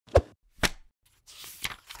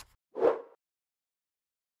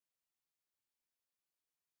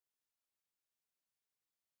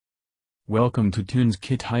Welcome to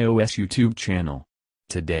TunesKit iOS YouTube channel.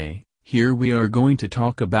 Today, here we are going to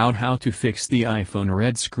talk about how to fix the iPhone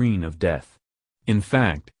red screen of death. In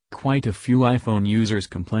fact, quite a few iPhone users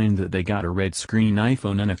complained that they got a red screen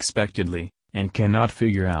iPhone unexpectedly, and cannot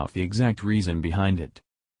figure out the exact reason behind it.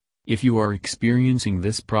 If you are experiencing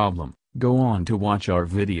this problem, go on to watch our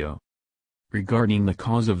video. Regarding the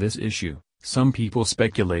cause of this issue, some people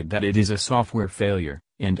speculate that it is a software failure,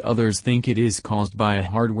 and others think it is caused by a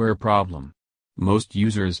hardware problem. Most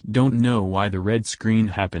users don't know why the red screen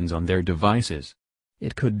happens on their devices.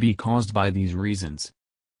 It could be caused by these reasons.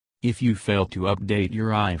 If you fail to update your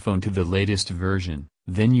iPhone to the latest version,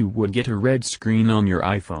 then you would get a red screen on your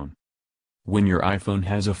iPhone. When your iPhone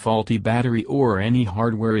has a faulty battery or any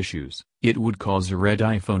hardware issues, it would cause a red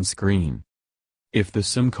iPhone screen. If the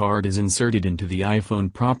SIM card is inserted into the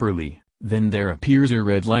iPhone properly, then there appears a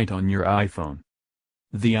red light on your iPhone.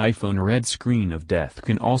 The iPhone red screen of death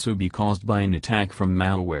can also be caused by an attack from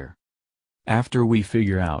malware. After we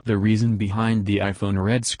figure out the reason behind the iPhone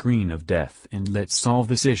red screen of death, and let's solve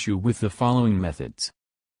this issue with the following methods.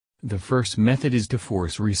 The first method is to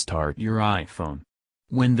force restart your iPhone.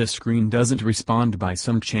 When the screen doesn't respond by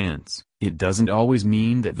some chance, it doesn't always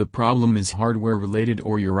mean that the problem is hardware related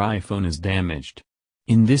or your iPhone is damaged.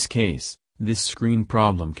 In this case, this screen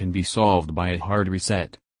problem can be solved by a hard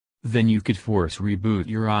reset. Then you could force reboot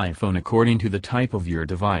your iPhone according to the type of your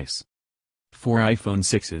device. For iPhone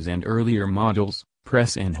 6s and earlier models,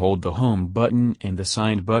 press and hold the home button and the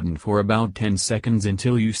side button for about 10 seconds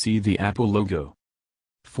until you see the Apple logo.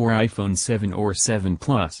 For iPhone 7 or 7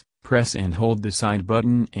 Plus, press and hold the side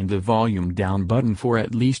button and the volume down button for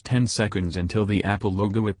at least 10 seconds until the Apple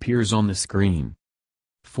logo appears on the screen.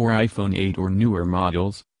 For iPhone 8 or newer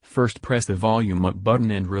models, first press the volume up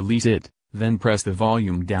button and release it, then press the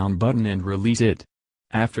volume down button and release it.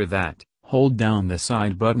 After that, hold down the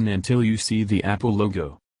side button until you see the Apple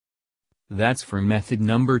logo. That's for method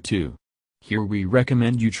number 2. Here we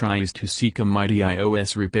recommend you try is to seek a mighty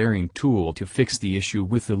iOS repairing tool to fix the issue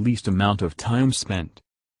with the least amount of time spent.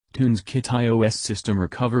 TunesKit iOS System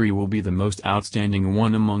Recovery will be the most outstanding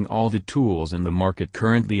one among all the tools in the market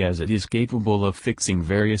currently, as it is capable of fixing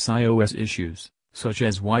various iOS issues, such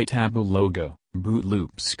as white Apple logo, boot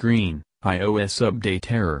loop screen, iOS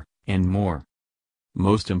update error, and more.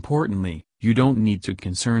 Most importantly, you don't need to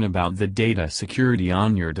concern about the data security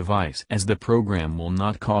on your device, as the program will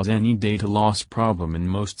not cause any data loss problem in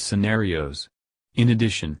most scenarios. In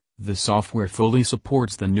addition, the software fully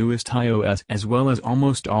supports the newest iOS as well as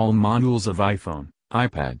almost all models of iPhone,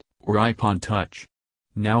 iPad, or iPod Touch.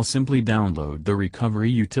 Now simply download the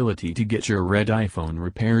recovery utility to get your red iPhone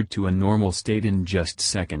repaired to a normal state in just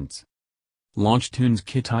seconds. Launch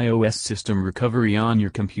TunesKit iOS System Recovery on your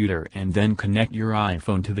computer and then connect your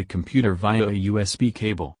iPhone to the computer via a USB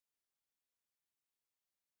cable.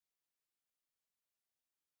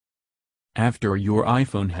 After your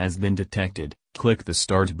iPhone has been detected, click the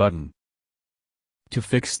Start button. To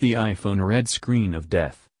fix the iPhone red screen of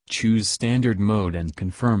death, choose Standard Mode and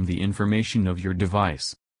confirm the information of your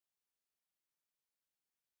device.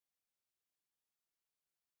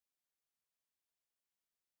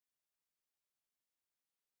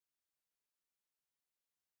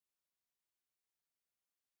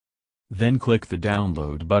 Then click the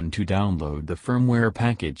Download button to download the firmware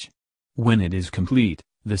package. When it is complete,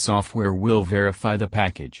 the software will verify the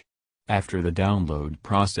package. After the download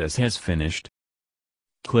process has finished,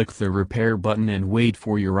 click the Repair button and wait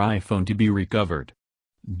for your iPhone to be recovered.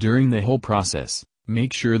 During the whole process,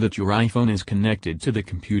 make sure that your iPhone is connected to the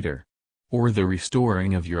computer, or the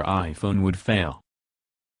restoring of your iPhone would fail.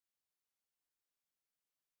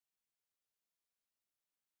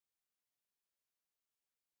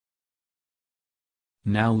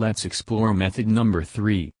 Now let's explore method number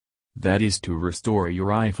 3. That is to restore your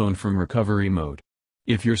iPhone from recovery mode.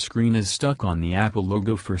 If your screen is stuck on the Apple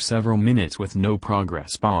logo for several minutes with no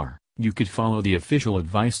progress bar, you could follow the official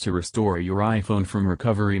advice to restore your iPhone from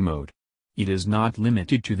recovery mode. It is not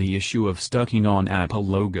limited to the issue of stucking on Apple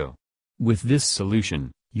logo. With this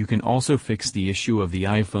solution, you can also fix the issue of the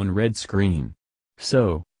iPhone red screen.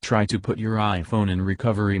 So, try to put your iPhone in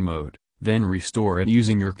recovery mode, then restore it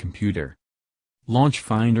using your computer. Launch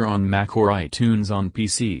Finder on Mac or iTunes on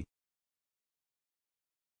PC.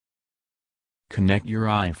 Connect your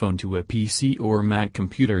iPhone to a PC or Mac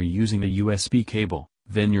computer using a USB cable,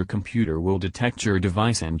 then your computer will detect your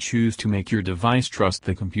device and choose to make your device trust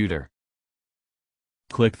the computer.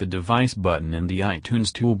 Click the Device button in the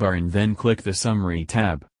iTunes toolbar and then click the Summary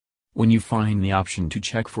tab. When you find the option to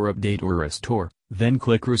check for Update or Restore, then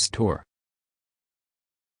click Restore.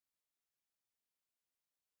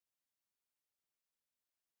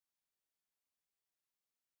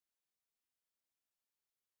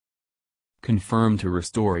 Confirm to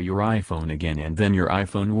restore your iPhone again, and then your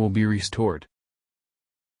iPhone will be restored.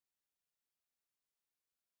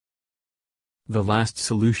 The last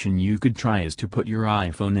solution you could try is to put your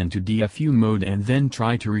iPhone into DFU mode and then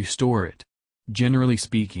try to restore it. Generally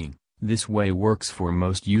speaking, this way works for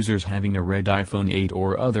most users having a red iPhone 8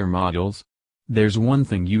 or other models. There's one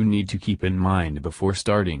thing you need to keep in mind before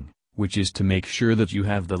starting, which is to make sure that you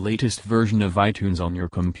have the latest version of iTunes on your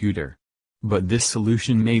computer. But this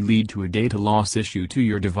solution may lead to a data loss issue to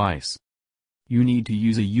your device. You need to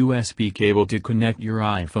use a USB cable to connect your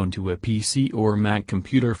iPhone to a PC or Mac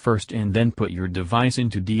computer first and then put your device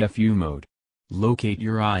into DFU mode. Locate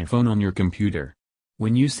your iPhone on your computer.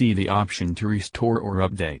 When you see the option to restore or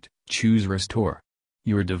update, choose Restore.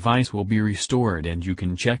 Your device will be restored and you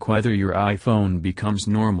can check whether your iPhone becomes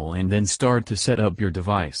normal and then start to set up your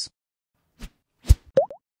device.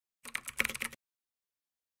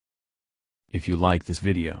 If you like this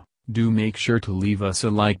video, do make sure to leave us a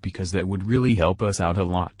like because that would really help us out a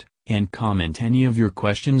lot, and comment any of your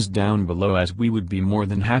questions down below as we would be more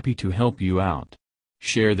than happy to help you out.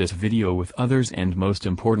 Share this video with others and most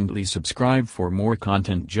importantly subscribe for more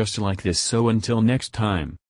content just like this. So until next time.